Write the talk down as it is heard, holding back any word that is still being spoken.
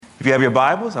If you have your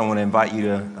Bibles, I want to invite you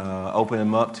to open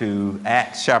them up to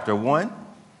Acts chapter 1.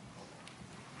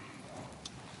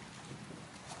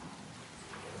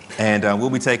 And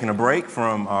we'll be taking a break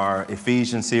from our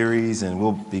Ephesians series, and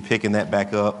we'll be picking that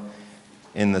back up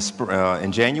in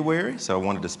January. So I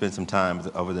wanted to spend some time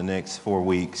over the next 4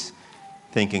 weeks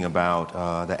thinking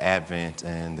about the Advent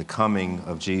and the coming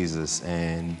of Jesus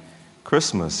and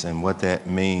Christmas and what that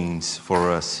means for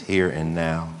us here and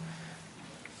now.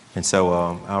 And so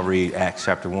I'll read Acts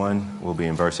chapter 1. We'll be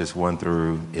in verses 1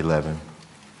 through 11.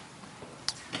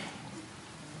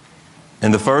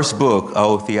 In the first book,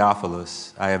 O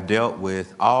Theophilus, I have dealt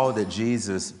with all that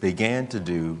Jesus began to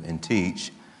do and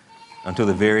teach until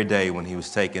the very day when he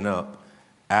was taken up,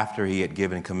 after he had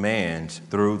given command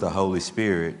through the Holy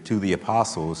Spirit to the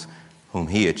apostles whom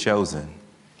he had chosen.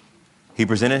 He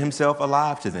presented himself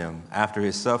alive to them after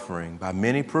his suffering by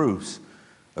many proofs,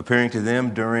 appearing to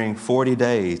them during 40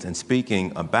 days and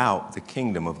speaking about the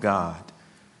kingdom of God.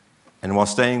 And while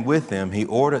staying with them, he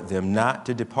ordered them not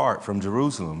to depart from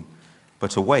Jerusalem,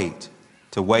 but to wait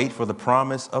for the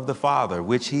promise of the Father,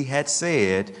 which he had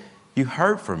said, "You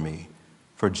heard from me,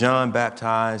 for John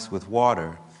baptized with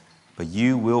water, but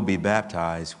you will be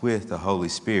baptized with the Holy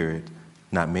Spirit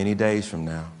not many days from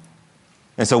now."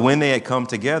 And so when they had come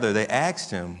together, they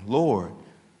asked him, "Lord,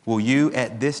 will you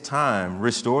at this time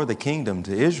restore the kingdom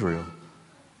to Israel?"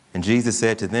 And Jesus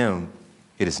said to them,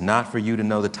 "It is not for you to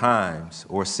know the times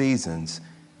or seasons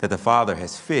that the Father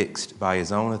has fixed by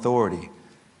his own authority,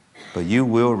 but you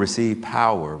will receive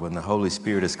power when the Holy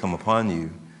Spirit has come upon you,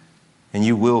 and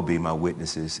you will be my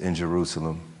witnesses in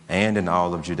Jerusalem and in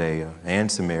all of Judea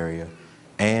and Samaria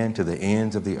and to the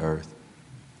ends of the earth."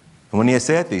 And when he had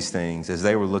said these things, as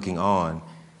they were looking on,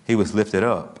 he was lifted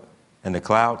up, and the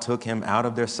cloud took him out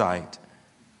of their sight.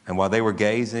 And while they were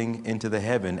gazing into the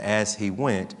heaven as he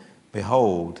went,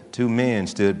 behold, 2 men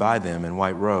stood by them in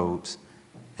white robes.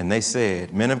 And they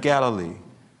said, "Men of Galilee,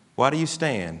 why do you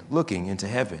stand looking into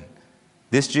heaven?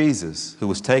 This Jesus, who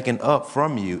was taken up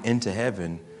from you into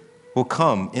heaven, will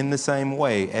come in the same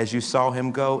way as you saw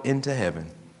him go into heaven."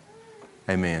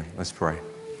 Amen. Let's pray.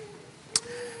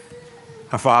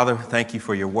 Our Father, thank you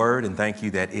for your word, and thank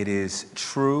you that it is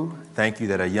true. Thank you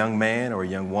that a young man or a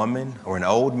young woman or an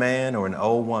old man or an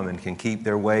old woman can keep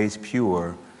their ways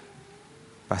pure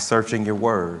by searching your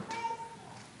word.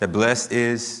 That blessed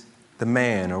is the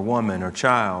man or woman or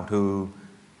child who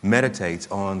meditates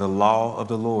on the law of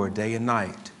the Lord day and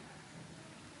night.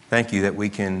 Thank you that we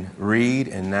can read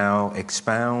and now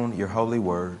expound your holy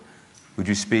word. Would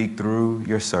you speak through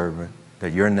your servant,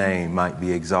 that your name might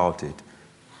be exalted,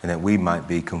 and that we might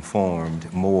be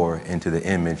conformed more into the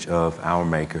image of our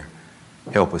Maker.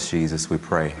 Help us, Jesus, we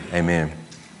pray. Amen.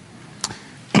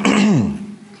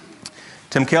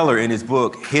 Tim Keller, in his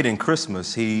book, Hidden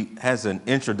Christmas, he has an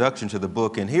introduction to the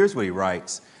book, and here's what he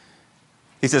writes.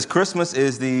 He says, "Christmas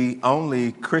is the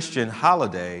only Christian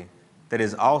holiday that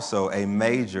is also a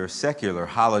major secular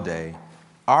holiday,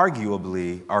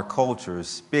 arguably our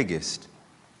culture's biggest.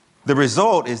 The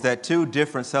result is that 2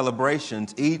 different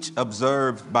celebrations, each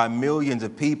observed by millions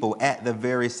of people at the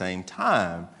very same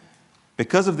time.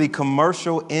 Because of the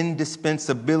commercial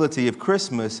indispensability of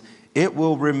Christmas, it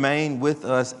will remain with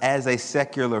us as a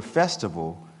secular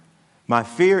festival. My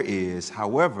fear is,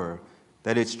 however,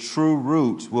 that its true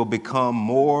roots will become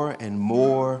more and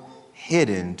more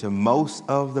hidden to most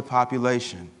of the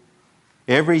population.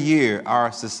 Every year,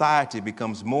 our society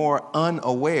becomes more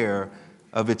unaware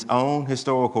of its own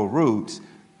historical roots,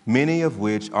 many of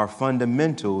which are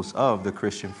fundamentals of the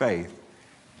Christian faith."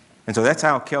 And so that's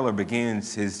how Keller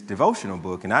begins his devotional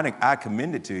book, and I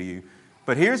commend it to you.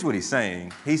 But here's what he's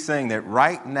saying. He's saying that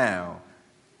right now,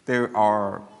 there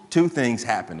are 2 things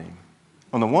happening.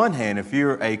 On the one hand, if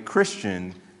you're a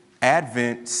Christian,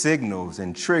 Advent signals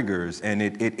and triggers, and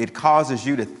it causes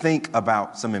you to think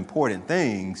about some important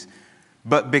things.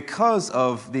 But because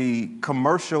of the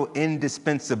commercial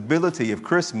indispensability of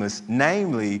Christmas,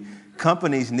 namely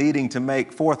companies needing to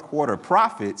make 4th quarter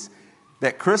profits,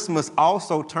 that Christmas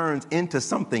also turns into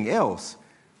something else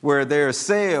where there are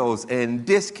sales and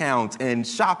discounts and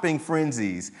shopping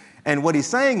frenzies. And what he's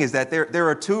saying is that there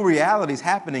are 2 realities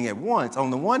happening at once. On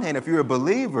the one hand, if you're a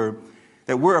believer,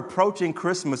 that we're approaching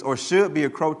Christmas or should be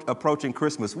approaching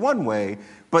Christmas one way,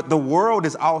 but the world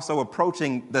is also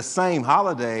approaching the same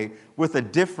holiday with a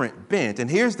different bent. And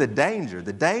here's the danger.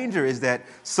 The danger is that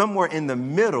somewhere in the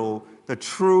middle, the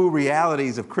true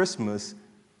realities of Christmas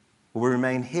will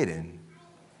remain hidden.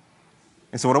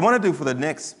 And so what I want to do for the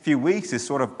next few weeks is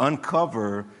sort of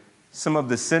uncover some of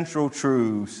the central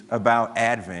truths about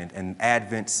Advent and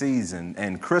Advent season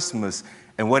and Christmas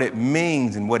and what it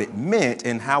means and what it meant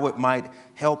and how it might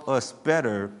help us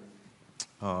better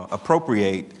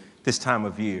appropriate this time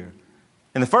of year.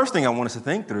 And the first thing I want us to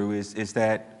think through is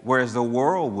that whereas the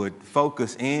world would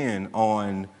focus in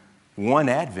on one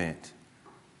Advent,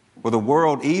 well, the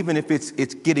world, even if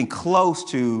it's getting close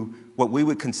to what we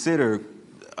would consider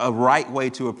a right way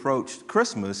to approach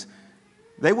Christmas,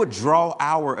 they would draw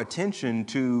our attention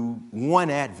to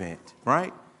one Advent,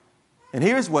 right? And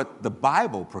here's what the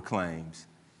Bible proclaims,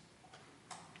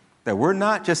 that we're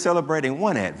not just celebrating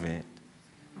one Advent,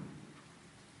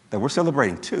 that we're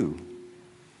celebrating two.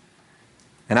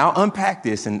 And I'll unpack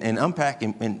this and unpack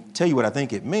and tell you what I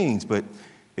think it means. But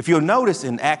if you'll notice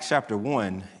in Acts chapter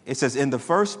 1, it says, in the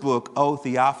first book, O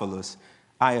Theophilus,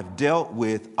 I have dealt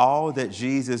with all that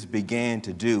Jesus began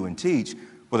to do and teach.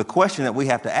 Well, the question that we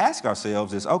have to ask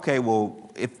ourselves is, okay,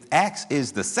 well, if Acts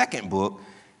is the second book,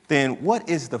 then what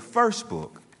is the first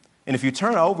book? And if you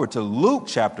turn over to Luke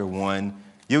chapter 1,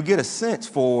 you'll get a sense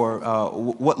for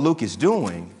what Luke is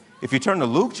doing. If you turn to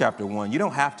Luke chapter 1, you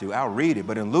don't have to, I'll read it.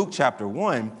 But in Luke chapter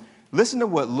 1, listen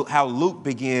to how Luke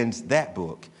begins that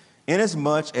book.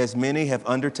 Inasmuch as many have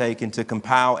undertaken to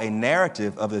compile a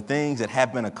narrative of the things that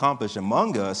have been accomplished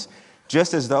among us,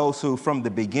 just as those who from the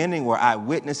beginning were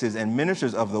eyewitnesses and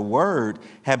ministers of the word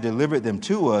have delivered them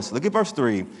to us. Look at verse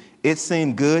 3. It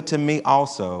seemed good to me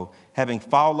also, having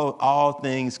followed all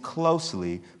things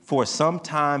closely for some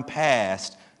time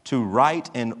past, to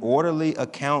write an orderly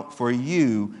account for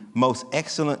you, most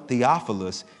excellent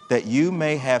Theophilus, that you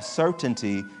may have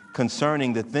certainty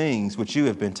concerning the things which you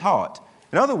have been taught.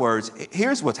 In other words,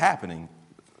 here's what's happening.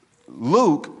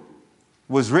 Luke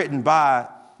was written by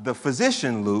the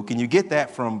physician Luke, and you get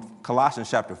that from Colossians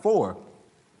chapter 4.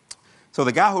 So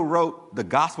the guy who wrote the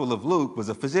Gospel of Luke was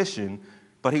a physician,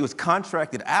 but he was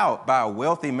contracted out by a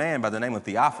wealthy man by the name of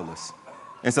Theophilus.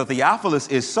 And so Theophilus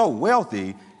is so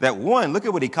wealthy that, one, look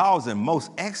at what he calls him,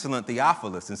 most excellent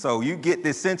Theophilus. And so you get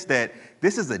this sense that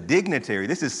this is a dignitary.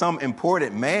 This is some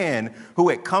important man who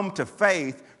had come to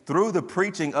faith through the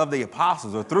preaching of the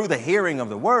apostles or through the hearing of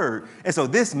the word. And so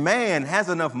this man has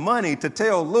enough money to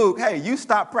tell Luke, hey, you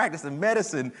stop practicing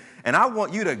medicine and I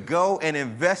want you to go and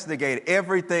investigate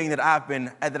everything that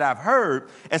I've heard.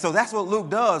 And so that's what Luke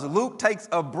does. Luke takes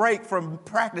a break from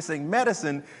practicing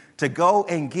medicine to go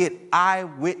and get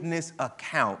eyewitness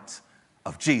accounts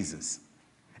of Jesus.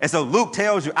 And so Luke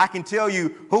tells you, I can tell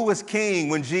you who was king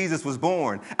when Jesus was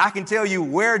born. I can tell you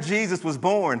where Jesus was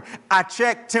born. I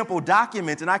checked temple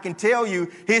documents and I can tell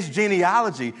you his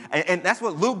genealogy. And that's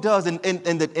what Luke does in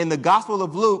the Gospel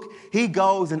of Luke. He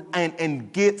goes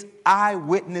and gets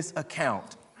eyewitness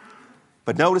account.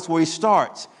 But notice where he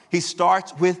starts. He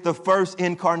starts with the first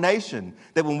incarnation.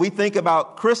 That when we think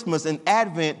about Christmas and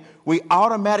Advent, we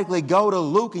automatically go to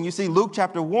Luke. And you see Luke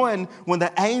chapter 1, when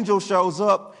the angel shows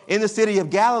up in the city of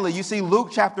Galilee. You see Luke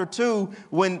chapter 2,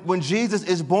 when Jesus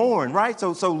is born, right?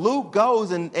 So Luke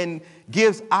goes and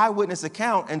gives eyewitness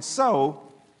account. And so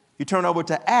you turn over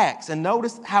to Acts and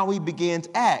notice how he begins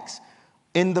Acts.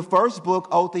 In the first book,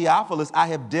 O Theophilus, I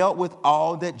have dealt with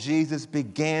all that Jesus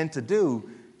began to do.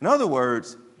 In other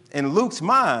words, in Luke's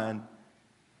mind,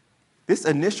 this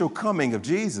initial coming of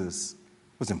Jesus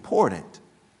was important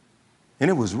and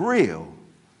it was real.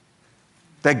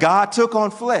 That God took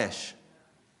on flesh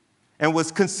and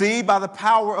was conceived by the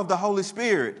power of the Holy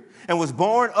Spirit and was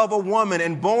born of a woman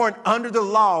and born under the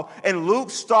law. And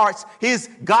Luke starts his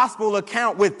gospel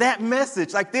account with that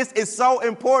message. Like, this is so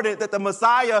important that the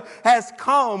Messiah has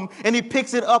come, and he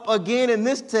picks it up again in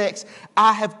this text.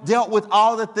 I have dealt with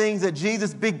all the things that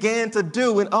Jesus began to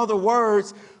do. In other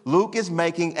words, Luke is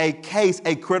making a case,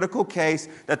 a critical case,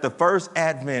 that the first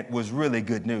Advent was really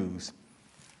good news.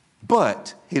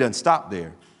 But he doesn't stop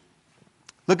there.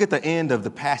 Look at the end of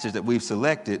the passage that we've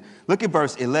selected. Look at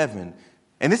verse 11.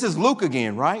 And this is Luke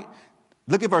again, right?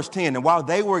 Look at verse 10. And while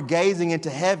they were gazing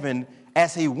into heaven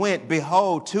as he went,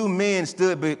 behold, two men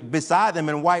stood beside them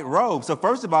in white robes. So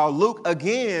first of all, Luke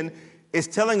again is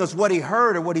telling us what he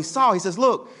heard or what he saw. He says,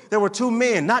 look, there were two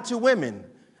men, not two women.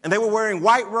 And they were wearing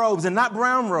white robes and not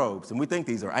brown robes. And we think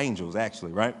these are angels,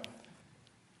 actually, right?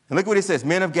 And look what he says,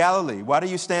 men of Galilee, why do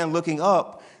you stand looking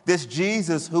up? This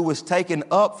Jesus who was taken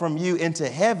up from you into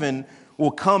heaven will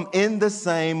come in the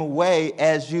same way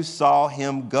as you saw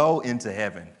him go into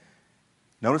heaven.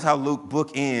 Notice how Luke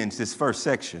bookends this first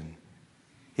section.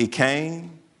 He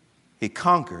came, he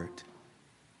conquered,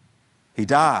 he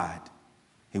died,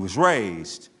 he was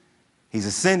raised, he's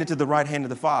ascended to the right hand of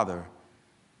the Father.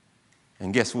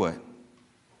 And guess what?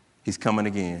 He's coming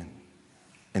again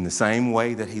in the same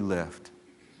way that he left.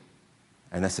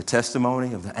 And that's the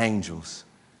testimony of the angels.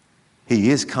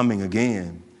 He is coming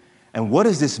again. And what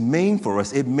does this mean for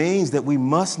us? It means that we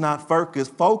must not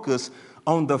focus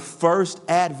on the first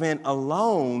advent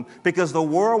alone, because the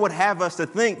world would have us to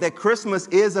think that Christmas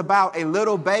is about a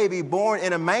little baby born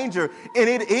in a manger, and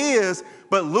it is,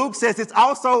 but Luke says it's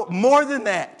also more than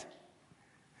that.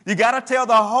 You got to tell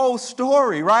the whole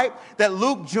story, right? That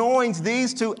Luke joins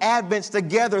these two advents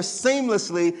together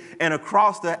seamlessly, and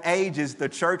across the ages the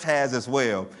church has as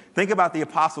well. Think about the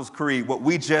Apostles' Creed, what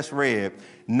we just read.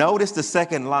 Notice the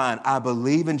second line: I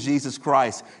believe in Jesus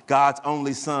Christ, God's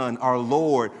only Son, our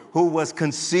Lord, who was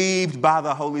conceived by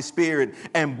the Holy Spirit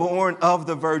and born of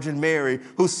the Virgin Mary,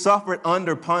 who suffered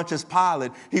under Pontius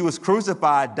Pilate. He was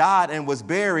crucified, died, and was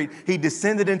buried. He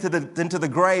descended into the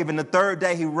grave, and the third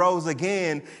day he rose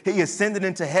again. He ascended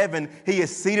into heaven. He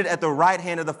is seated at the right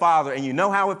hand of the Father. And you know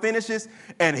how it finishes?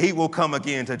 And he will come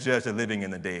again to judge the living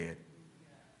and the dead.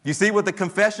 You see what the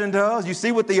confession does? You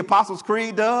see what the Apostles'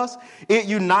 Creed does? It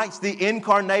unites the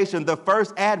incarnation, the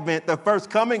first advent, the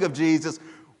first coming of Jesus,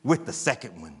 with the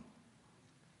second one.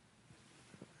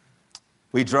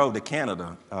 We drove to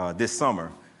Canada this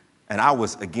summer, and I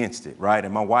was against it, right?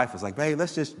 And my wife was like, babe,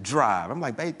 let's just drive. I'm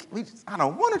like, babe, I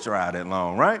don't want to drive that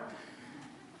long, right?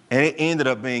 And it ended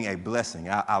up being a blessing.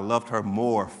 I loved her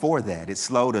more for that. It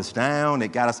slowed us down.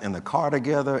 It got us in the car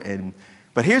together.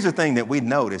 But here's the thing that we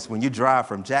noticed when you drive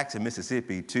from Jackson,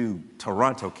 Mississippi to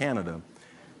Toronto, Canada.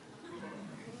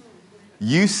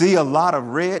 You see a lot of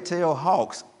red-tailed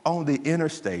hawks on the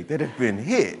interstate that have been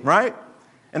hit, right?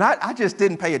 And I just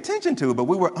didn't pay attention to it, but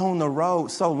we were on the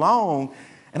road so long,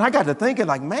 and I got to thinking,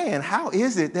 like, man, how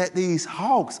is it that these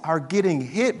hawks are getting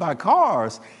hit by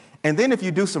cars? And then if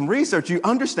you do some research, you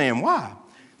understand why.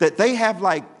 That they have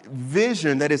like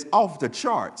vision that is off the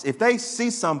charts. If they see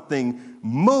something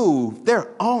move, they're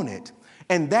on it.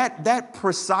 And that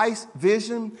precise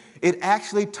vision, it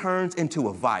actually turns into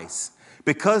a vice.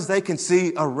 Because they can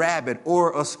see a rabbit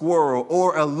or a squirrel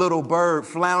or a little bird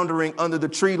floundering under the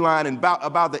tree line and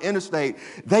about the interstate,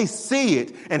 they see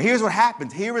it. And here's what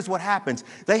happens. Here is what happens.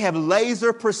 They have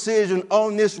laser precision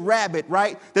on this rabbit,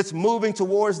 right, that's moving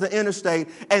towards the interstate.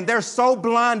 And they're so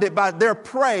blinded by their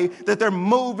prey that they're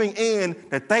moving in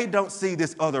that they don't see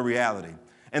this other reality.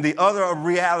 And the other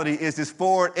reality is this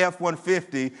Ford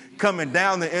F-150 coming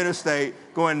down the interstate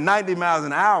going 90 miles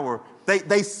an hour.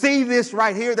 They see this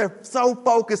right here. They're so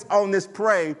focused on this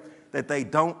prey that they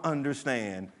don't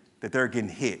understand that they're getting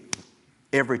hit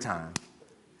every time.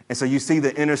 And so you see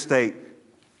the interstate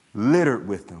littered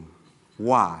with them.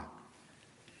 Why?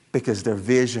 Because their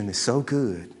vision is so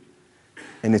good,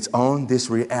 and it's on this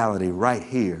reality right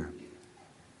here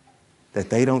that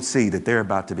they don't see that they're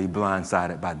about to be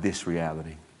blindsided by this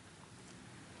reality.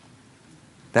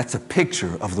 That's a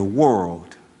picture of the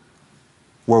world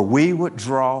where we would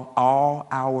draw all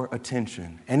our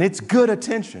attention, and it's good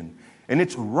attention, and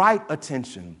it's right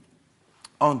attention,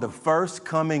 on the first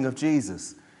coming of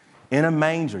Jesus in a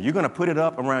manger. You're going to put it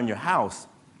up around your house.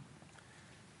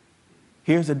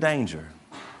 Here's a danger.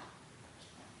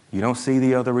 You don't see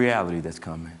the other reality that's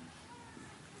coming.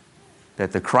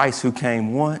 That the Christ who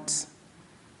came once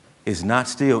is not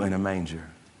still in a manger.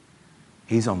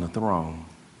 He's on the throne.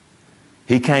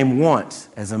 He came once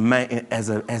as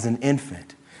an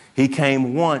infant. He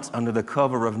came once under the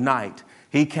cover of night.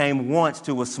 He came once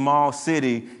to a small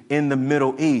city in the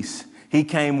Middle East. He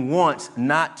came once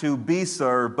not to be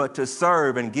served, but to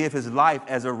serve and give his life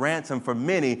as a ransom for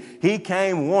many. He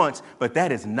came once, but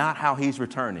that is not how he's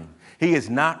returning. He is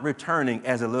not returning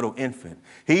as a little infant.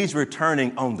 He's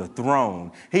returning on the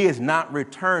throne. He is not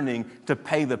returning to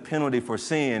pay the penalty for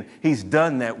sin. He's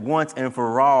done that once and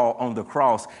for all on the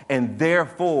cross. And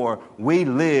therefore, we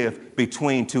live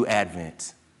between two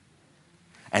advents.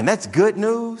 And that's good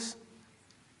news,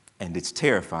 and it's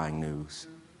terrifying news.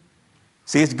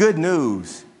 See, it's good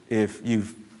news if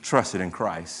you've trusted in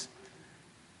Christ.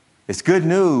 It's good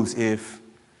news if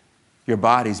your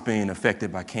body's being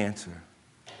affected by cancer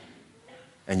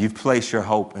and you've placed your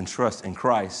hope and trust in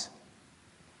Christ.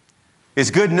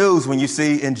 It's good news when you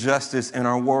see injustice in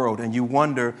our world and you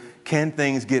wonder, can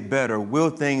things get better? Will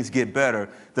things get better?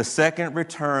 The second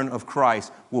return of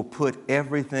Christ will put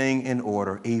everything in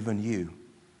order, even you.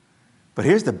 But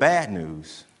here's the bad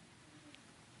news.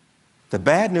 The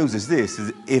bad news is this: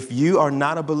 is if you are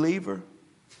not a believer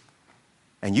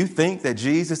and you think that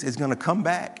Jesus is going to come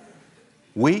back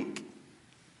weak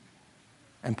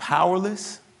and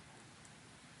powerless,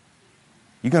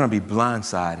 you're going to be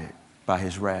blindsided by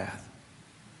his wrath.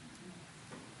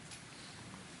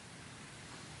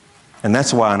 And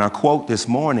that's why in our quote this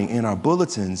morning in our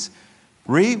bulletins,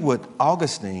 read what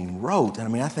Augustine wrote. And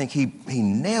I mean, I think he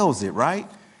nails it, right?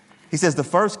 He says the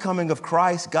first coming of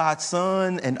Christ, God's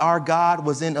Son, and our God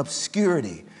was in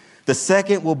obscurity. The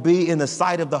second will be in the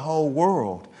sight of the whole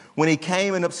world. When he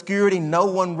came in obscurity, no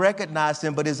one recognized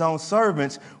him but his own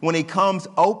servants. When he comes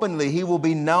openly, he will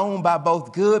be known by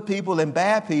both good people and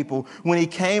bad people. When he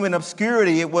came in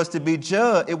obscurity, it was to be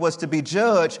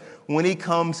judged. When he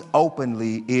comes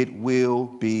openly, it will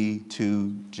be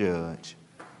to judge.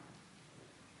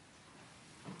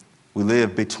 We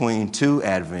live between two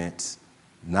advents,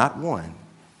 not one.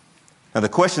 Now, the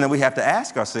question that we have to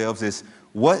ask ourselves is,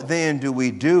 what then do we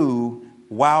do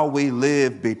while we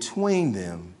live between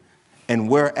them? And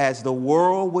whereas the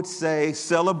world would say,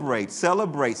 celebrate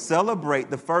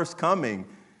the first coming,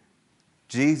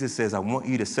 Jesus says, I want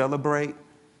you to celebrate,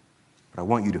 but I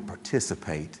want you to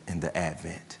participate in the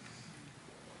Advent.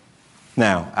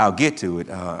 Now, I'll get to it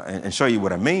and show you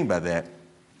what I mean by that.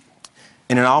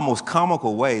 In an almost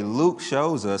comical way, Luke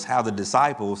shows us how the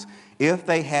disciples, if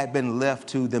they had been left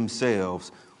to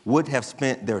themselves, would have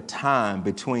spent their time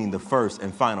between the first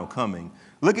and final coming.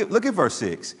 Look at verse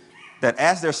 6. That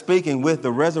as they're speaking with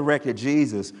the resurrected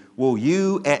Jesus, will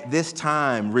you at this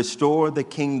time restore the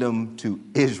kingdom to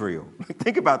Israel?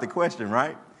 Think about the question,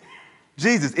 right?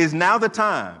 Jesus, is now the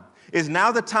time. Is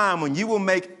now the time when you will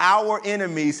make our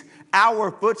enemies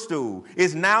our footstool.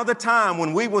 Is now the time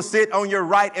when we will sit on your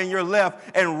right and your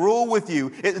left and rule with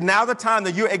you. It's now the time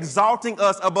that you're exalting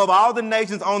us above all the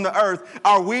nations on the earth.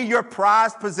 Are we your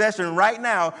prized possession right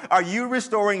now? Are you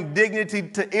restoring dignity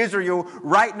to Israel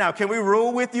right now? Can we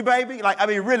rule with you, baby?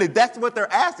 Really, that's what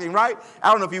they're asking, right?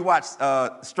 I don't know if you watch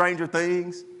Stranger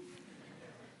Things.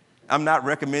 I'm not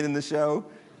recommending the show.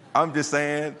 I'm just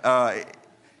saying,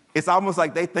 it's almost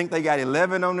like they think they got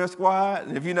 11 on their squad.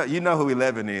 And if you know who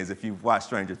 11 is if you've watched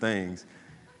Stranger Things.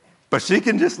 But she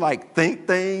can just think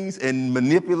things and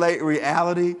manipulate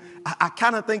reality. I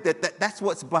kind of think that's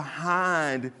what's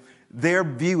behind their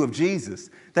view of Jesus.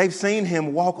 They've seen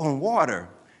him walk on water.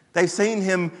 They've seen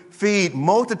him feed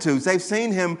multitudes. They've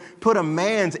seen him put a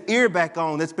man's ear back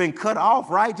on that's been cut off,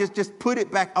 right? Just put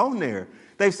it back on there.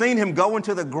 They've seen him go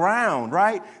into the ground,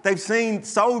 right? They've seen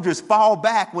soldiers fall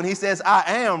back when he says, I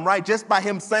am, right? Just by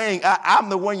him saying, I'm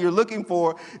the one you're looking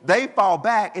for, they fall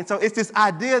back. And so it's this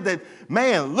idea that,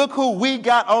 man, look who we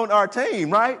got on our team,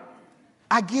 right?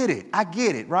 I get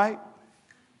it, right?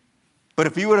 But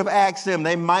if you would have asked them,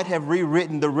 they might have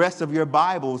rewritten the rest of your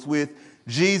Bibles with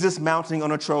Jesus mounting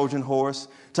on a Trojan horse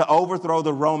to overthrow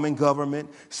the Roman government,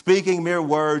 speaking mere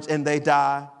words, and they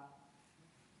die.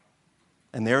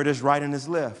 And there it is right in his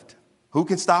left. Who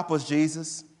can stop us,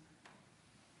 Jesus?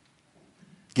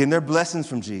 Getting their blessings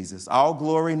from Jesus. All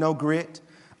glory, no grit.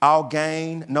 All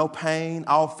gain, no pain.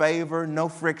 All favor, no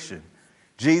friction.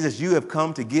 Jesus, you have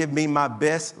come to give me my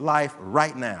best life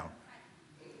right now.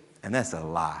 And that's a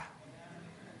lie.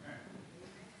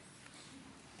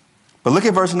 But look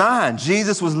at verse 9.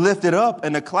 Jesus was lifted up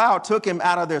and the cloud took him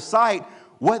out of their sight.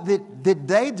 What did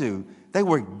they do? They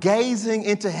were gazing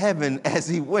into heaven as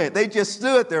he went. They just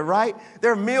stood there, right?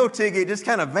 Their meal ticket just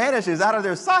kind of vanishes out of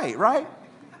their sight, right?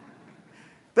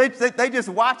 They just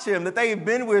watch him that they've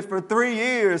been with for 3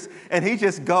 years, and he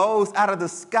just goes out of the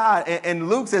sky. And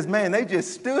Luke says, man, they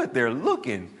just stood there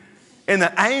looking. And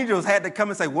the angels had to come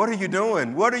and say, what are you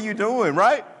doing? What are you doing,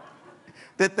 right?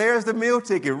 That there's the meal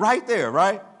ticket right there,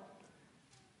 right?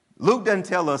 Luke doesn't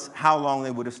tell us how long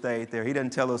they would have stayed there. He doesn't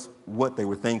tell us what they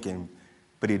were thinking.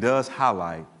 But he does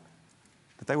highlight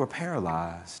that they were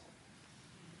paralyzed.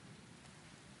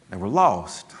 They were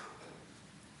lost.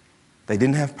 They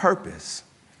didn't have purpose.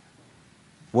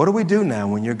 What do we do now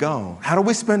when you're gone? How do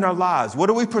we spend our lives? What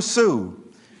do we pursue?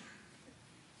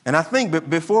 And I think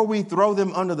before we throw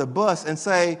them under the bus and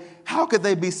say, how could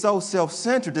they be so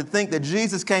self-centered to think that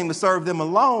Jesus came to serve them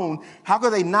alone? How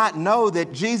could they not know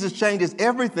that Jesus changes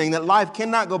everything, that life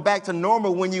cannot go back to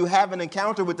normal when you have an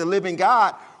encounter with the living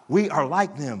God? We are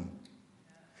like them.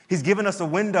 He's given us a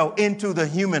window into the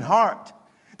human heart.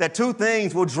 That two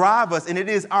things will drive us, and it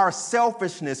is our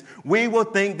selfishness. We will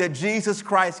think that Jesus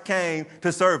Christ came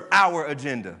to serve our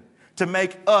agenda, to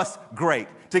make us great,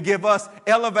 to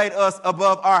elevate us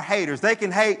above our haters. They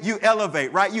can hate, you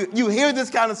elevate, right? You hear this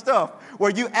kind of stuff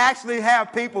where you actually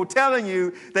have people telling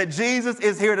you that Jesus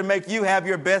is here to make you have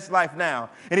your best life now.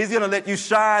 And he's going to let you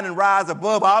shine and rise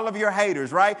above all of your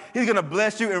haters, right? He's going to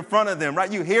bless you in front of them,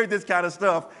 right? You hear this kind of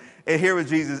stuff, and here is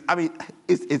Jesus.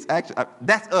 It's actually,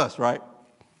 that's us, right?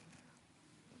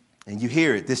 And you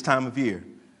hear it this time of year.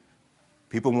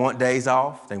 People want days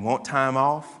off. They want time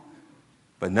off,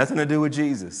 but nothing to do with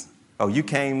Jesus. Oh, you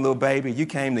came, little baby. You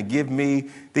came to give me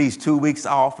these 2 weeks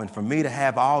off and for me to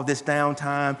have all this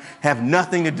downtime, have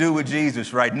nothing to do with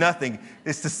Jesus, right? Nothing.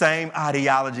 It's the same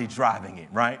ideology driving it,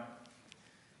 right?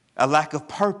 a lack of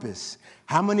purpose.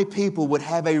 How many people would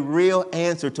have a real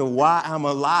answer to why I'm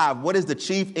alive? What is the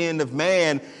chief end of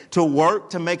man? To work,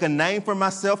 to make a name for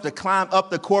myself, to climb up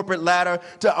the corporate ladder,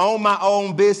 to own my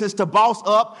own business, to boss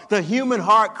up. The human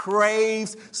heart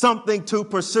craves something to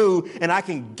pursue, and I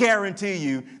can guarantee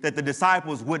you that the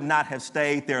disciples would not have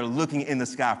stayed there looking in the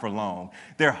sky for long.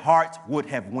 Their hearts would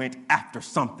have went after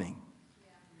something.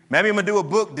 Maybe I'm going to do a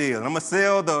book deal. I'm going to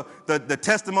sell the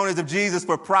testimonies of Jesus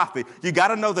for profit. You got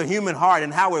to know the human heart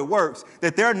and how it works,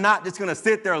 that they're not just going to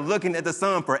sit there looking at the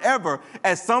sun forever.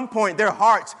 At some point, their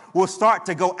hearts will start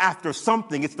to go after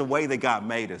something. It's the way that God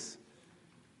made us.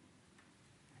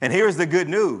 And here's the good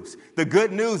news. The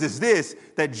good news is this,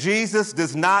 that Jesus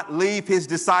does not leave his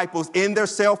disciples in their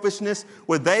selfishness,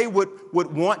 where they would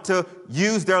want to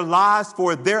use their lives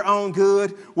for their own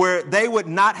good, where they would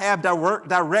not have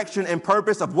direction and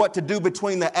purpose of what to do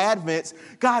between the Advents.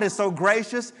 God is so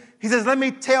gracious. He says, let me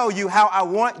tell you how I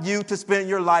want you to spend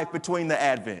your life between the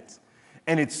Advents.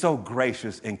 And it's so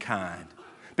gracious and kind,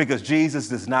 because Jesus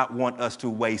does not want us to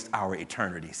waste our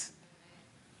eternities.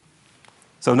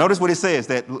 So notice what it says,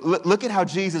 that look at how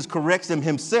Jesus corrects him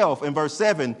himself in verse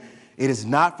 7. It is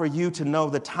not for you to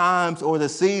know the times or the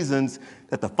seasons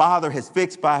that the Father has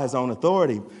fixed by his own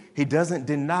authority. He doesn't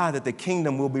deny that the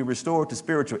kingdom will be restored to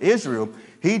spiritual Israel.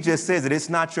 He just says that it's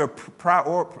not your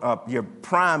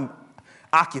prime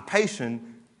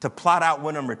occupation to plot out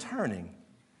when I'm returning.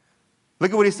 Look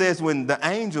at what he says when the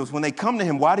angels, when they come to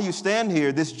him, why do you stand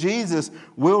here? This Jesus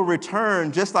will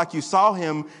return just like you saw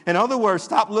him. In other words,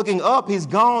 stop looking up. He's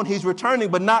gone. He's returning,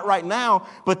 but not right now.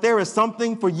 But there is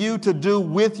something for you to do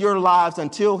with your lives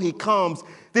until he comes.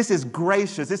 This is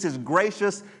gracious. This is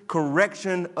gracious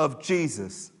correction of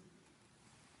Jesus.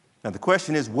 Now, the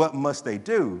question is, what must they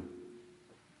do?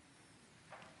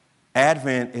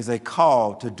 Advent is a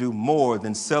call to do more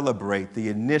than celebrate the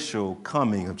initial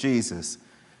coming of Jesus.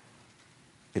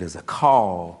 It is a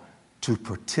call to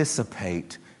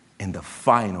participate in the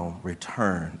final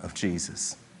return of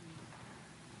Jesus.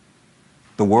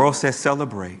 The world says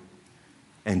celebrate,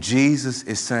 and Jesus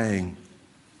is saying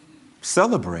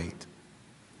celebrate,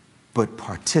 but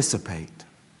participate.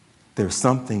 There's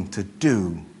something to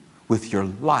do with your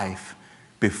life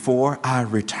before I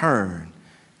return.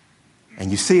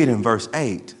 And you see it in verse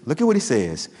 8. Look at what he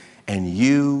says. And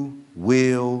you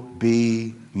will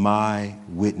be my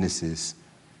witnesses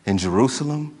in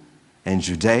Jerusalem and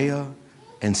Judea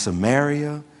and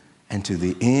Samaria and to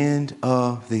the end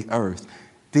of the earth.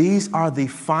 These are the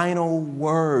final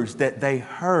words that they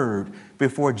heard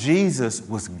before Jesus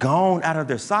was gone out of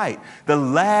their sight. The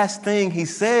last thing he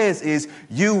says is,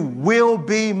 you will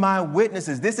be my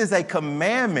witnesses. This is a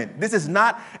commandment. This is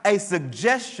not a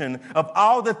suggestion of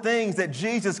all the things that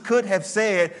Jesus could have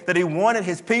said that he wanted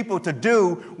his people to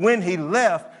do when he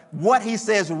left. What he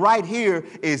says right here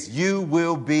is, you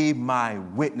will be my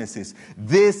witnesses.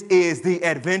 This is the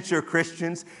adventure,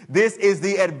 Christians. This is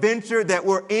the adventure that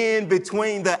we're in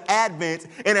between the Advents,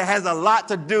 and it has a lot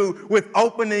to do with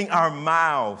opening our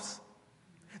mouths.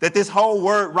 That this whole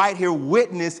word right here,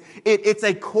 witness, it's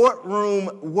a courtroom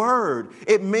word.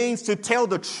 It means to tell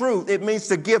the truth. It means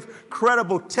to give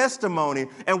credible testimony.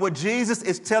 And what Jesus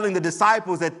is telling the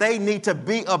disciples that they need to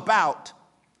be about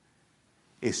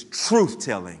is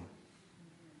truth-telling.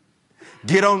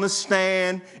 Get on the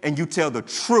stand and you tell the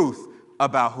truth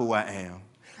about who I am.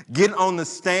 Get on the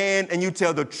stand and you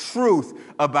tell the truth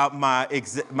about my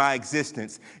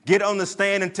existence. Get on the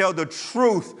stand and tell the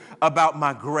truth about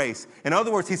my grace. In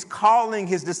other words, he's calling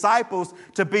his disciples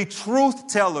to be truth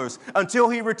tellers until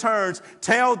he returns.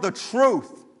 Tell the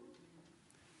truth.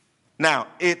 Now,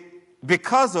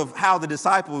 because of how the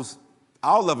disciples,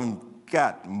 all of them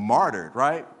got martyred,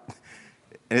 right?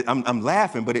 I'm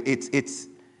laughing, but it's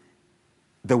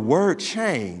the word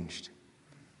changed,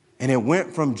 and it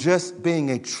went from just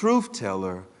being a truth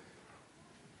teller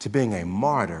to being a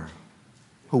martyr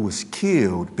who was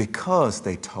killed because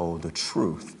they told the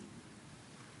truth.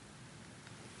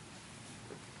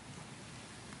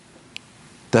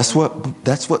 That's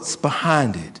what's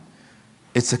behind it.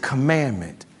 It's a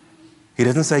commandment. He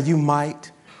doesn't say you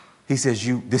might. He says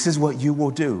this is what you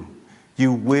will do.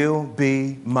 You will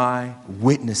be my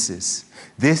witnesses.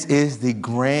 This is the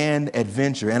grand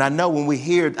adventure. And I know when we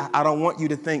hear it, I don't want you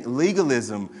to think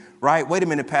legalism, right? Wait a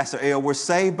minute, Pastor L. We're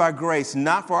saved by grace,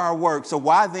 not for our work. So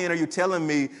why then are you telling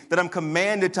me that I'm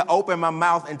commanded to open my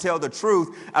mouth and tell the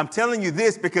truth? I'm telling you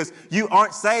this because you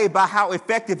aren't saved by how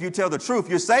effective you tell the truth.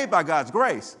 You're saved by God's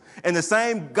grace. And the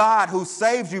same God who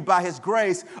saves you by his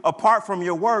grace apart from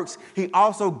your works, he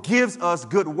also gives us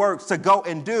good works to go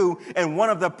and do. And one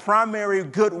of the primary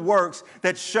good works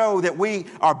that show that we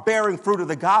are bearing fruit of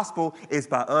the gospel is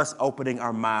by us opening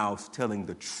our mouths, telling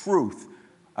the truth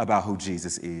about who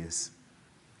Jesus is.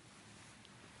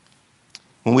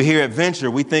 When we hear adventure,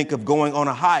 we think of going on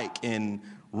a hike and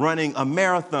running a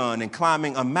marathon and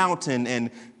climbing a mountain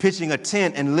and pitching a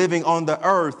tent and living on the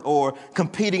earth or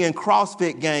competing in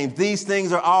CrossFit games. These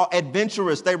things are all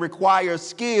adventurous. They require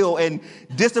skill and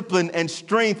discipline and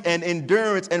strength and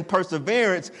endurance and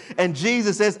perseverance. And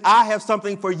Jesus says, I have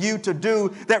something for you to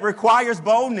do that requires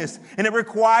boldness, and it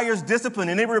requires discipline,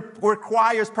 and it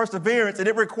requires perseverance, and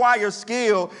it requires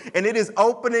skill, and it is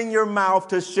opening your mouth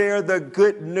to share the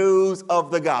good news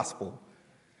of the gospel.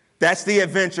 That's the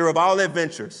adventure of all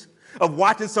adventures, of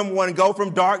watching someone go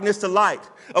from darkness to light,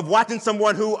 of watching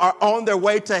someone who are on their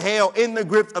way to hell in the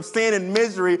grips of sin and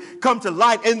misery come to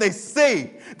light and they see.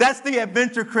 That's the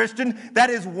adventure, Christian. That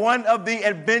is one of the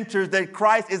adventures that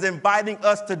Christ is inviting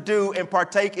us to do and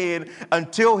partake in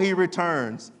until he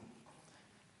returns.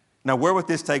 Now, where would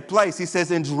this take place? He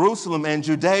says in Jerusalem and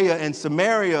Judea and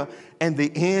Samaria and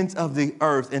the ends of the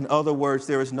earth. In other words,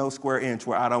 there is no square inch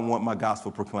where I don't want my gospel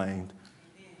proclaimed.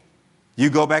 You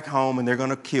go back home and they're going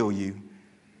to kill you,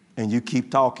 and you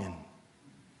keep talking.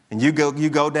 And you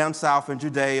go down south in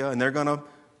Judea and they're going to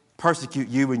persecute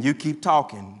you, and you keep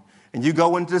talking. And you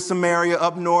go into Samaria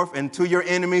up north and to your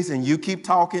enemies, and you keep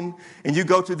talking. And you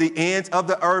go to the ends of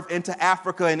the earth, into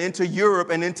Africa and into Europe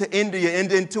and into India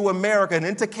and into America and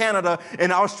into Canada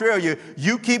and Australia.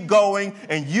 You keep going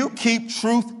and you keep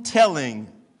truth telling.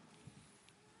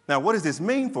 Now, what does this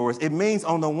mean for us? It means,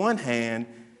 on the one hand,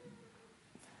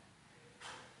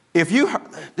 if you heard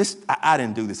this, I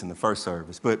didn't do this in the first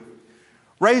service, but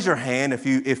raise your hand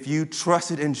if you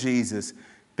trusted in Jesus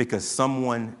because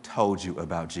someone told you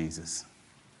about Jesus.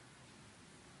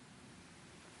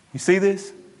 You see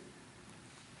this?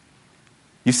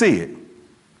 You see it.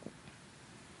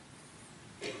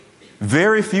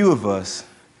 Very few of us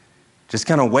just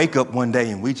kind of wake up one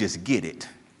day and we just get it.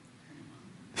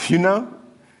 You know?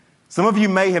 Some of you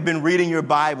may have been reading your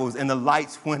Bibles and the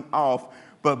lights went off.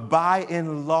 But by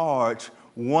and large,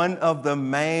 one of the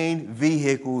main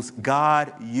vehicles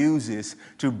God uses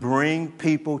to bring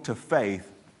people to faith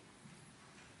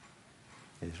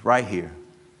is right here.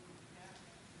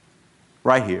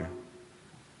 Right here.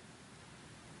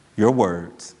 Your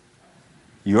words,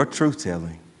 your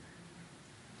truth-telling.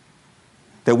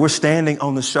 That we're standing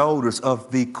on the shoulders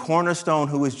of the cornerstone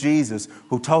who is Jesus,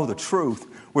 who told the truth.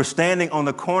 We're standing on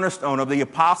the cornerstone of the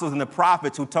apostles and the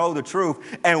prophets who told the truth,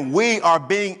 and we are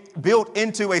being built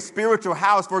into a spiritual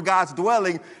house for God's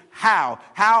dwelling. How?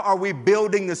 How are we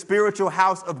building the spiritual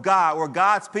house of God, where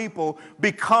God's people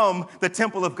become the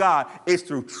temple of God? It's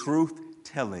through truth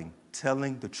telling,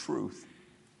 telling the truth.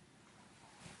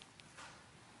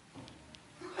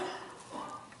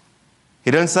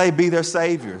 He doesn't say be their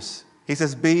saviors. He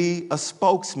says be a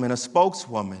spokesman, a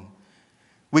spokeswoman.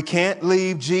 We can't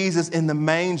leave Jesus in the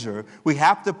manger. We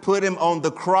have to put him on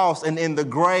the cross and in the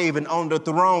grave and on the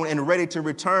throne and ready to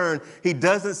return. He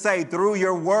doesn't say through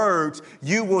your words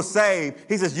you will save.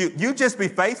 He says you just be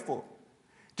faithful.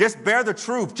 Just bear the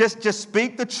truth. Just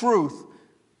speak the truth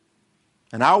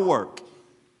and I'll work.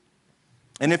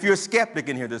 And if you're a skeptic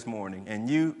in here this morning and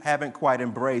you haven't quite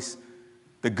embraced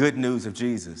the good news of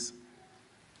Jesus,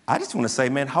 I just want to say,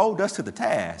 man, hold us to the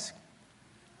task.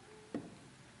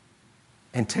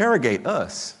 Interrogate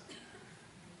us.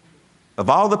 Of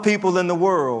all the people in the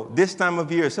world this time of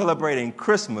year celebrating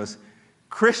Christmas,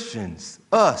 Christians,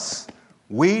 us,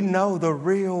 we know the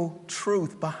real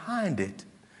truth behind it.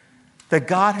 That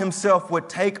God himself would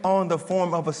take on the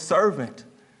form of a servant,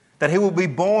 that he would be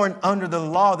born under the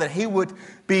law, that he would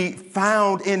be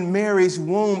found in Mary's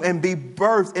womb and be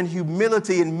birthed in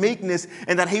humility and meekness,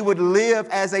 and that he would live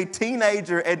as a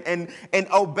teenager and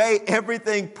obey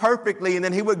everything perfectly. And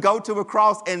then he would go to a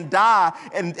cross and die,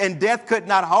 and death could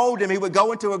not hold him. He would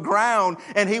go into a ground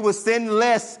and he was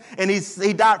sinless, and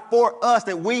he died for us,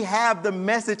 that we have the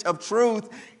message of truth.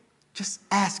 Just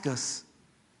ask us.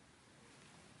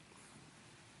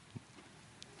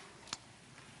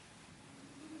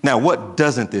 Now, what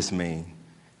doesn't this mean?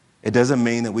 It doesn't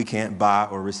mean that we can't buy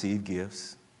or receive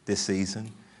gifts this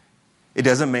season. It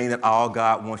doesn't mean that all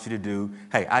God wants you to do,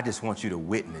 hey, I just want you to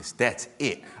witness. That's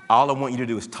it. All I want you to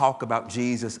do is talk about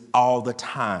Jesus all the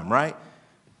time, right?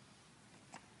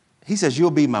 He says,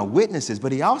 you'll be my witnesses,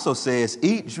 but he also says,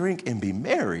 eat, drink, and be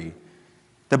merry.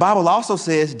 The Bible also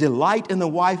says, delight in the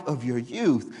wife of your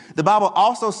youth. The Bible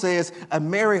also says, a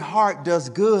merry heart does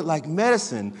good like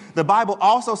medicine. The Bible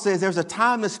also says there's a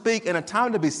time to speak and a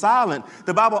time to be silent.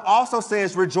 The Bible also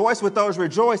says, rejoice with those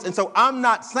rejoice. And so I'm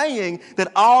not saying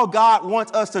that all God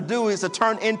wants us to do is to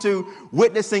turn into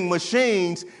witnessing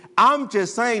machines. I'm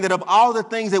just saying that of all the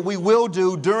things that we will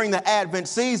do during the Advent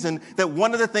season, that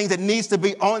one of the things that needs to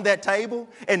be on that table,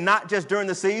 and not just during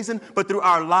the season, but through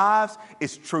our lives,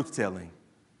 is truth-telling.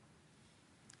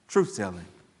 Truth-telling.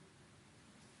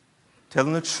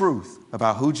 Telling the truth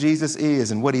about who Jesus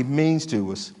is and what he means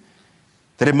to us.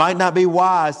 That it might not be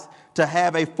wise to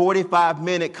have a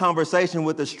 45-minute conversation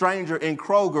with a stranger in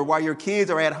Kroger while your kids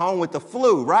are at home with the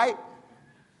flu, right?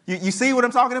 You see what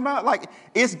I'm talking about? Like,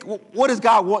 what does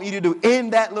God want you to do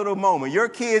in that little moment? Your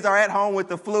kids are at home with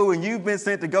the flu and you've been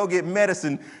sent to go get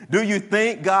medicine. Do you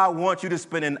think God wants you to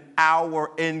spend an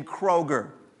hour in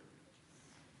Kroger?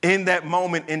 In that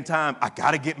moment in time, I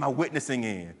got to get my witnessing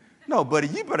in. No, buddy,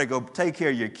 you better go take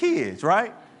care of your kids,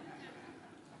 right?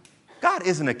 God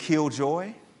isn't a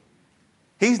killjoy.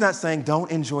 He's not saying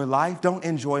don't enjoy life, don't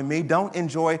enjoy me, don't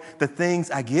enjoy the things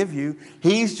I give you.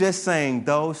 He's just saying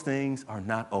those things are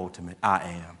not ultimate. I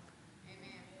am.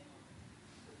 Amen.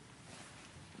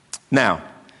 Now,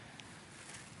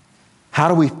 how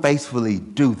do we faithfully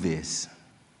do this?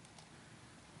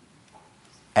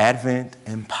 Advent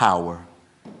and power.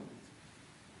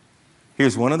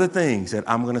 Here's one of the things that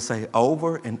I'm going to say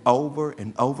over and over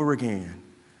and over again,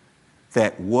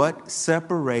 that what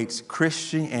separates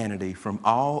Christianity from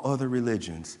all other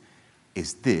religions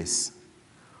is this: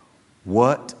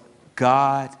 what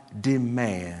God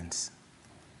demands,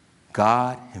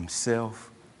 God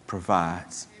himself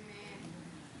provides.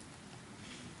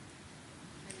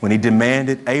 When he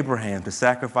demanded Abraham to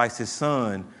sacrifice his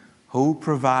son, who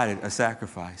provided a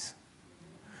sacrifice?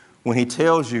 When he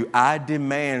tells you, I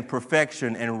demand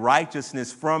perfection and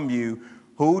righteousness from you,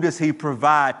 who does he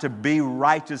provide to be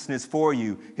righteousness for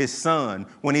you? His son.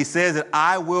 When he says that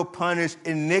I will punish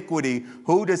iniquity,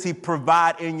 who does he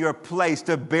provide in your place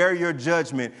to bear your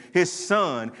judgment? His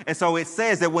son. And so it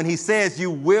says that when he says you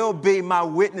will be my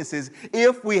witnesses,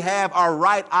 if we have our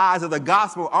right eyes of the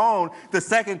gospel on, the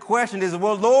second question is,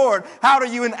 well, Lord, how do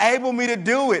you enable me to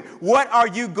do it? What are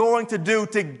you going to do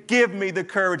to give me the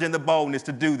courage and the boldness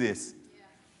to do this? Yeah.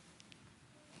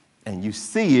 And you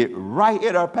see it right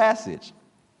in our passage.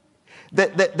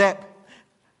 That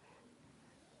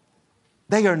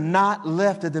they are not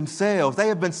left to themselves. They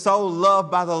have been so loved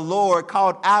by the Lord,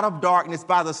 called out of darkness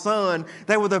by the Son.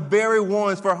 They were the very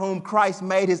ones for whom Christ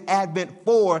made his advent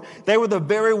for. They were the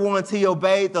very ones he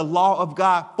obeyed the law of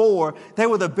God for. They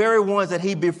were the very ones that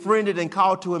he befriended and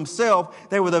called to himself.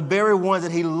 They were the very ones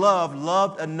that he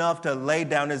loved enough to lay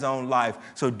down his own life.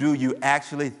 So do you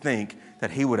actually think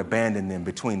that he would abandon them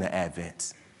between the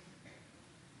advents?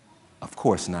 Of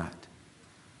course not.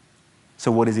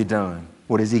 So what has he done?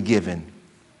 What has he given?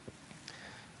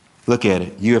 Look at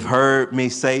it. You have heard me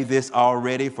say this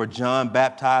already, for John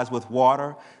baptized with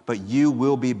water, but you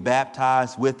will be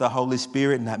baptized with the Holy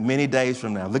Spirit not many days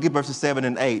from now. Look at verses 7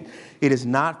 and 8. It is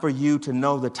not for you to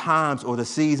know the times or the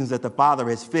seasons that the Father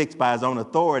has fixed by his own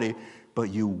authority,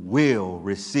 but you will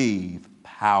receive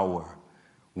power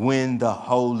when the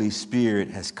Holy Spirit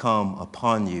has come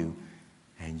upon you.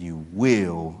 And you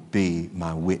will be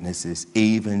my witnesses,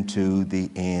 even to the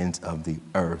ends of the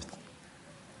earth.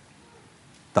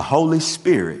 The Holy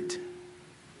Spirit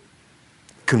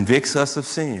convicts us of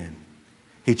sin.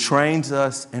 He trains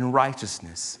us in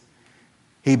righteousness.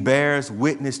 He bears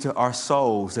witness to our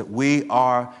souls that we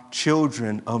are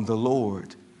children of the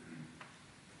Lord.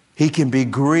 He can be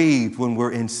grieved when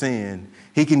we're in sin.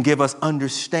 He can give us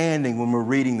understanding when we're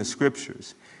reading the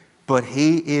scriptures. But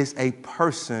he is a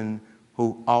person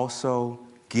who also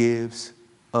gives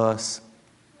us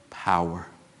power.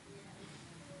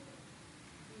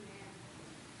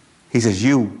 He says,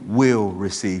 you will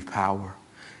receive power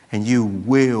and you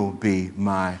will be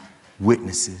my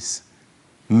witnesses.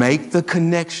 Make the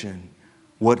connection.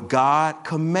 What God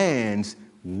commands,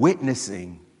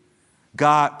 witnessing,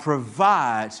 God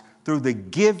provides through the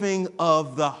giving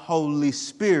of the Holy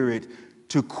Spirit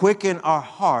to quicken our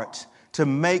hearts, to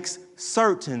make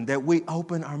certain that we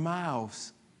open our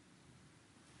mouths.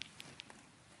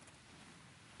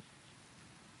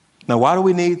 Now, why do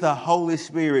we need the Holy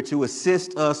Spirit to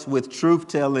assist us with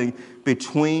truth-telling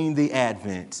between the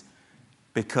Advents?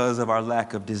 Because of our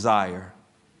lack of desire.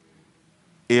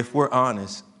 If we're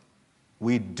honest,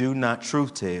 we do not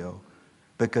truth-tell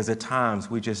because at times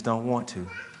we just don't want to.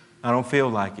 I don't feel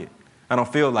like it. I don't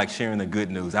feel like sharing the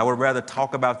good news. I would rather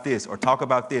talk about this or talk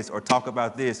about this or talk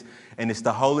about this. And it's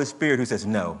the Holy Spirit who says,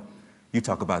 no, You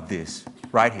talk about this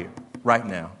right here, right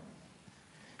now.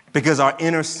 Because our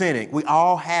inner cynic, we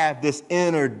all have this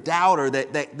inner doubter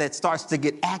that starts to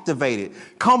get activated.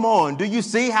 Come on, do you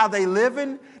see how they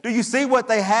living? Do you see what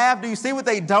they have? Do you see what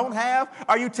they don't have?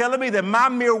 Are you telling me that my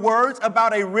mere words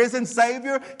about a risen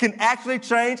Savior can actually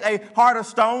change a heart of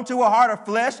stone to a heart of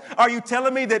flesh? Are you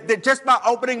telling me that just by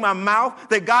opening my mouth,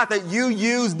 that God, that you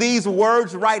use these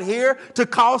words right here to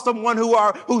call someone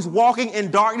who's walking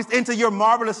in darkness into your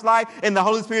marvelous light? And the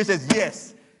Holy Spirit says,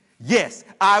 yes. Yes,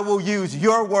 I will use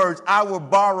your words. I will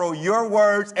borrow your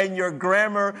words and your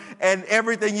grammar and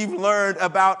everything you've learned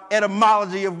about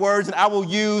etymology of words, and I will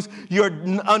use your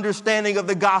understanding of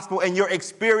the gospel and your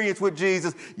experience with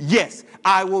Jesus. Yes,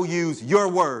 I will use your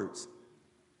words.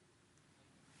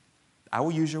 I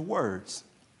will use your words.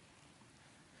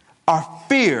 Our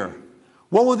fear.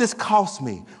 What will this cost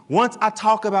me? Once I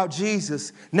talk about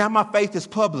Jesus, now my faith is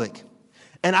public.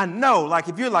 And I know, like,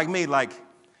 if you're like me, like,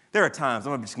 there are times,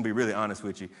 I'm just going to be really honest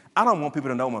with you, I don't want people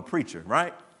to know I'm a preacher,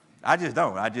 right? I just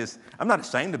don't. I'm not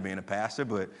ashamed of being a pastor,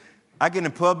 but I get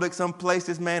in public some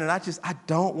places, man, and I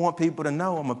don't want people to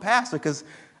know I'm a pastor because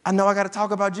I know I got to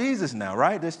talk about Jesus now,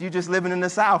 right? You just living in the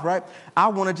South, right? I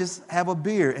want to just have a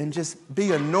beer and just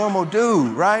be a normal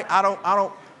dude, right? I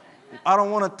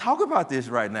don't want to talk about this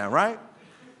right now, right?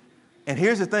 And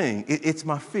here's the thing, it's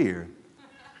my fear.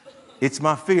 It's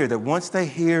my fear that once they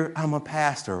hear I'm a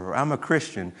pastor or I'm a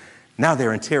Christian, now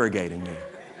they're interrogating me.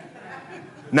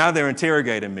 Now they're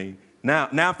interrogating me. Now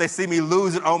if they see me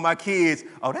lose it on my kids,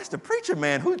 oh, that's the preacher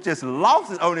man who just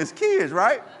lost it on his kids,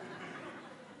 right?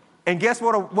 And guess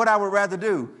what I would rather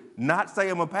do? Not say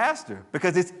I'm a pastor,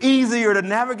 because it's easier to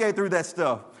navigate through that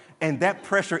stuff. And that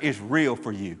pressure is real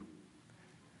for you.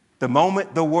 The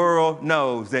moment the world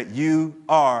knows that you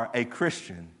are a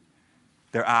Christian,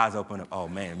 their eyes open up. Oh,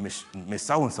 man, Miss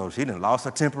So-and-so, she done lost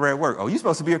her temporary work. Oh, you're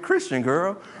supposed to be a Christian,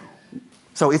 girl.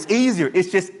 So it's easier. It's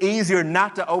just easier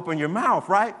not to open your mouth,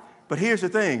 right? But here's the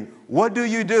thing. What do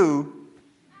you do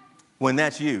when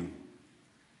that's you?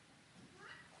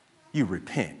 You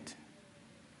repent.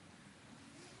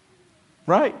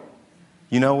 Right?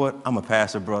 You know what? I'm a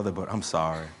pastor, brother, but I'm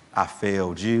sorry. I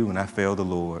failed you and I failed the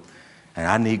Lord. And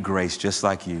I need grace just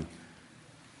like you.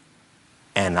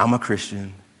 And I'm a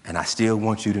Christian. And I still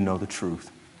want you to know the truth.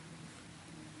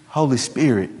 Holy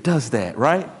Spirit does that,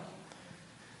 right?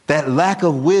 That lack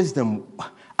of wisdom.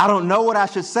 I don't know what I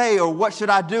should say or what should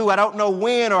I do. I don't know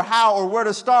when or how or where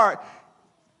to start.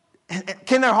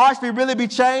 Can their hearts really be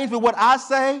changed with what I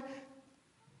say?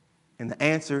 And the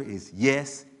answer is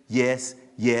yes, yes,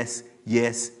 yes,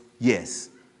 yes, yes.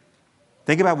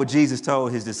 Think about what Jesus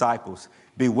told his disciples.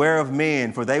 Beware of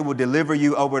men, for they will deliver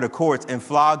you over to courts and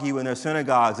flog you in their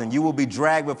synagogues, and you will be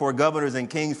dragged before governors and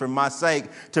kings for my sake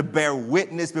to bear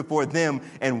witness before them.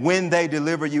 And when they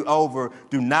deliver you over,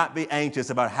 do not be anxious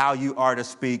about how you are to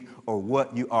speak or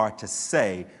what you are to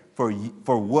say, for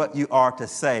what you are to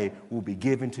say will be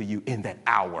given to you in that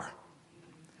hour.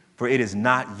 For it is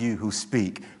not you who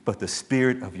speak, but the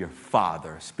Spirit of your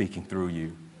Father speaking through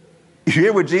you. You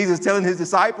hear what Jesus is telling his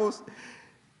disciples?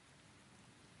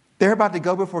 They're about to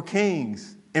go before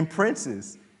kings and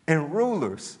princes and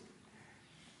rulers.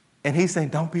 And he's saying,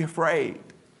 don't be afraid.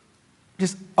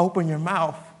 Just open your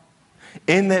mouth.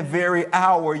 In that very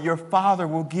hour, your Father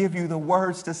will give you the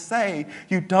words to say.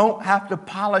 You don't have to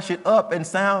polish it up and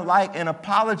sound like an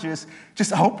apologist.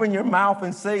 Just open your mouth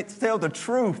and tell the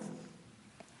truth.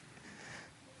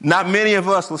 Not many of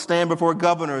us will stand before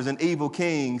governors and evil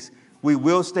kings. We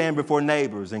will stand before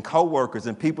neighbors and coworkers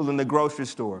and people in the grocery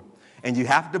store. And you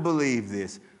have to believe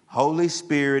this. Holy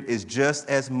Spirit is just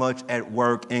as much at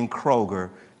work in Kroger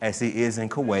as he is in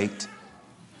Kuwait.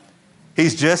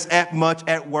 He's just as much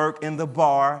at work in the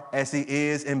bar as he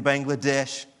is in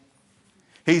Bangladesh.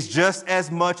 He's just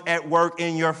as much at work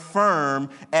in your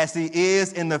firm as he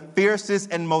is in the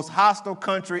fiercest and most hostile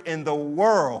country in the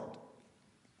world.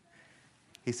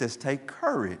 He says, take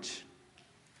courage.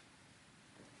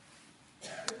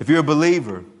 If you're a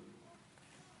believer,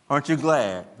 aren't you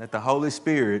glad that the Holy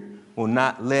Spirit will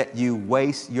not let you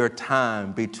waste your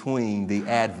time between the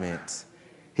Advents?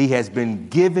 He has been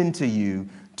given to you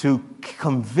to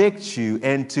convict you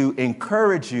and to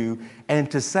encourage you and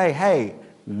to say, hey,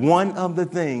 one of the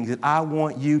things that I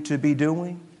want you to be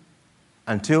doing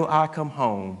until I come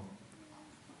home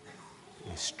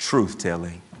is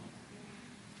truth-telling.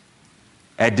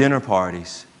 At dinner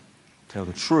parties, tell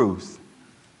the truth.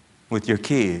 With your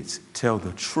kids, tell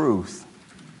the truth.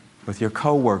 With your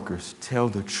coworkers, tell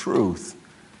the truth.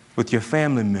 With your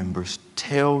family members,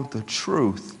 tell the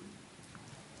truth.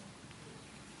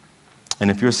 And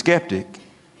if you're a skeptic,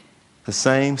 The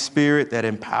same Spirit that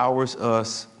empowers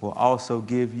us will also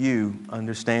give you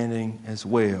understanding as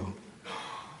well.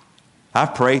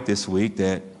 I've prayed this week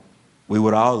that we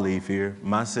would all leave here,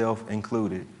 myself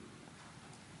included,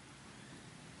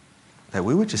 that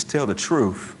we would just tell the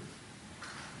truth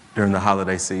during the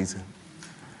holiday season.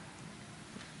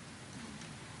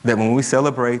 That when we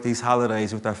celebrate these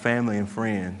holidays with our family and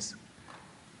friends,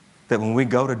 that when we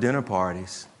go to dinner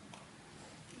parties,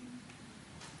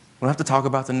 we don't have to talk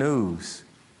about the news.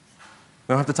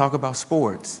 We don't have to talk about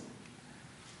sports.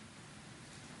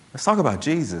 Let's talk about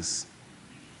Jesus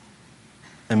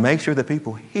and make sure that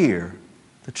people hear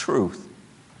the truth.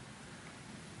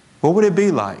 What would it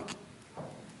be like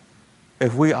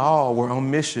if we all were on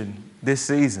mission this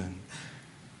season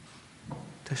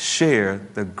to share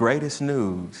the greatest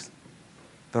news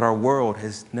that our world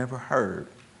has never heard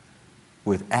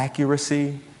with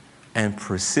accuracy and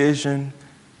precision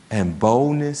and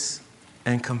boldness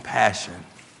and compassion?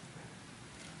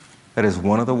 That is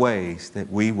one of the ways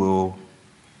that we will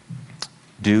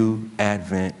do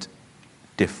Advent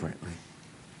differently.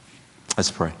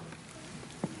 Let's pray.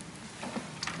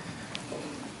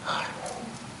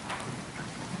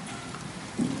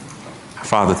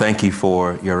 Father, thank you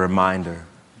for your reminder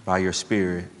by your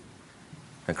Spirit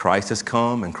that Christ has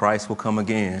come and Christ will come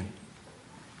again.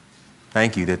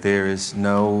 Thank you that there is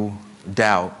no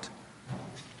doubt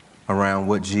around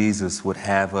what Jesus would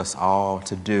have us all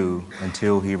to do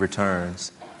until he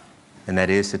returns, and that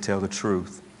is to tell the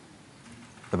truth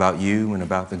about you and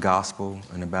about the gospel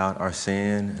and about our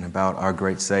sin and about our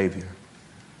great Savior.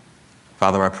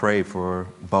 Father, I pray for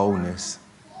boldness,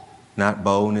 not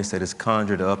boldness that is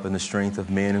conjured up in the strength of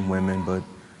men and women, but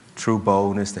true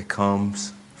boldness that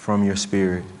comes from your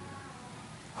Spirit.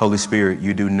 Holy Spirit,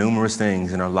 you do numerous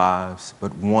things in our lives,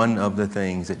 but one of the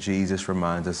things that Jesus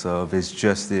reminds us of is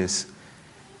just this: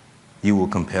 you will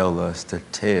compel us to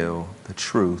tell the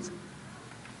truth.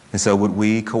 And so would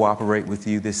we cooperate with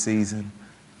you this season?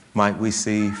 Might we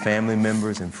see family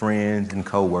members and friends and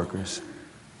co-workers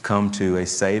come to a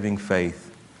saving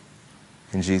faith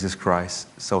in Jesus Christ.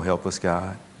 So help us,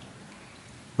 God.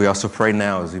 We also pray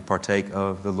now as we partake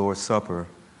of the Lord's Supper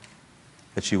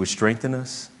that you would strengthen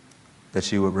us,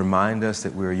 that you would remind us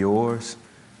that we're yours,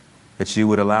 that you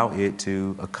would allow it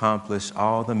to accomplish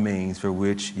all the means for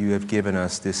which you have given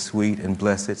us this sweet and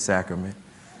blessed sacrament.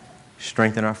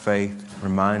 Strengthen our faith,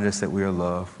 remind us that we are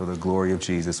loved. For the glory of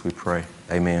Jesus, we pray.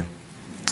 Amen.